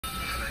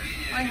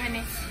Hi,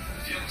 honey.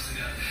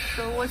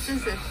 So what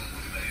is it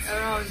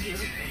around you?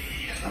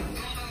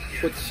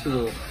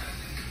 Footstool.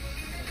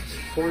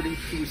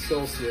 42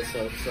 Celsius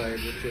outside,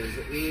 which is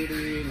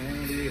 80,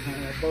 90,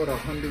 about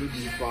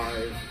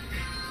 105.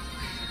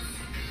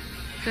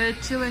 So you're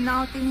chilling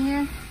out in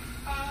here?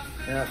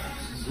 Yeah,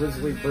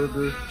 Grizzly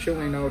Burger.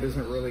 Chilling out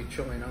isn't really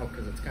chilling out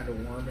because it's kind of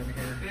warm in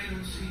here.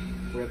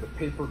 We have a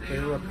paper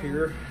bear up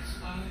here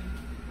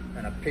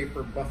and a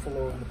paper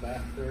buffalo in the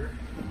back there.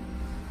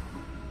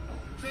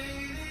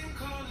 They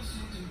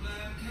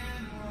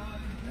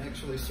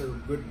actually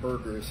serve good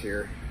burgers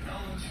here.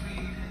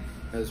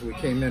 As we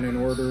came in and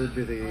ordered,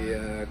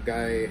 the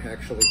guy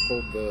actually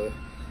pulled the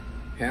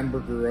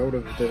hamburger out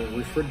of the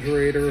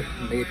refrigerator,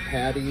 made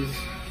patties,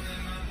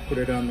 put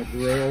it on the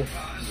grill,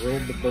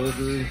 grilled the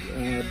burger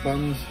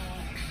buns,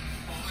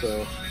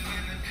 so,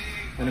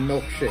 and a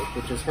milkshake,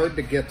 which is hard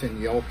to get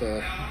in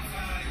Yalta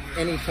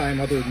anytime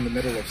other than the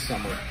middle of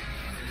summer.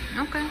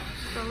 Okay,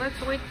 so let's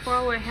wait for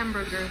our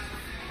hamburger.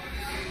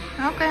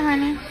 Okay,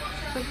 honey.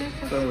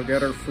 So we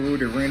got our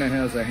food. Irina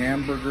has a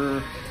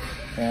hamburger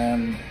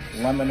and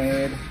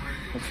lemonade.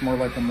 Looks more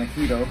like a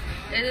mojito.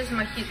 It is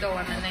mojito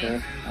lemonade.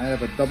 Okay. I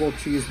have a double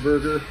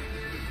cheeseburger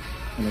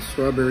and a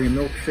strawberry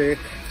milkshake.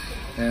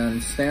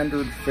 And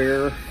standard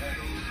fare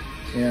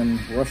in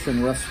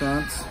Russian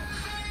restaurants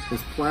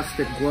is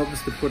plastic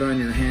gloves to put on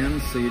your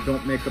hands so you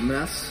don't make a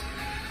mess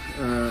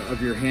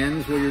of your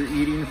hands while you're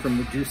eating from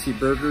the juicy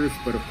burgers.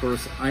 But of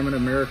course, I'm an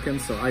American,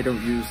 so I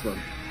don't use them.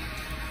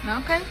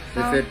 Okay.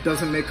 So if it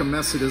doesn't make a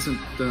mess, it isn't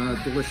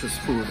delicious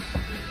food.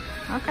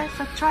 Okay,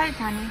 so try it,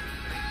 honey.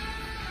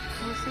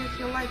 We'll see if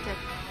you like it.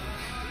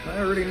 I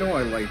already know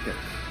I like it.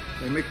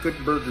 They make good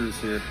burgers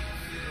here.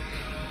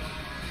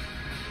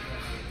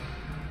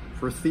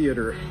 For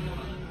theater.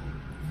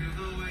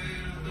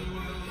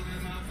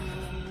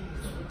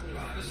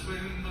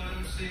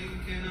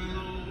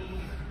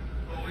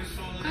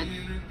 Good.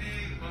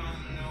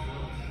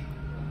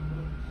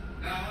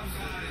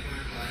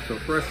 So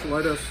fresh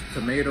lettuce,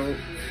 tomato,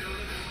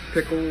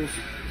 pickles,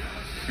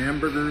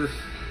 hamburger,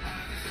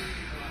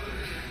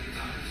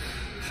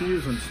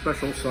 cheese, and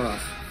special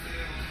sauce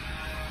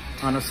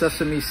on a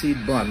sesame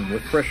seed bun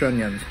with fresh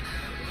onions.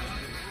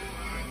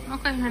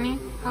 Okay, honey.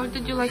 How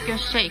did you like your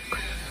shake?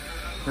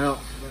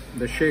 Well,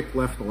 the shake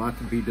left a lot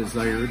to be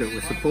desired. It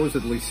was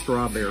supposedly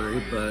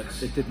strawberry, but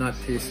it did not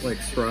taste like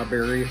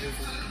strawberry.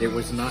 It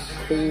was not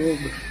cold,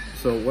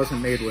 so it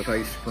wasn't made with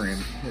ice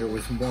cream. It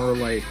was more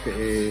like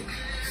a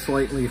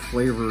slightly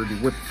flavored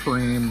whipped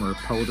cream or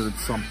powdered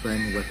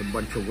something with a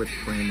bunch of whipped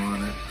cream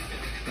on it.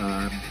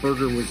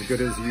 Burger was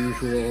good as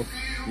usual.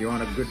 You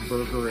want a good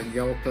burger in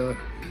Yalta,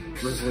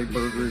 Grizzly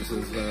Burgers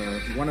is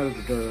one of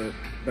the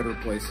better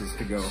places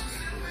to go.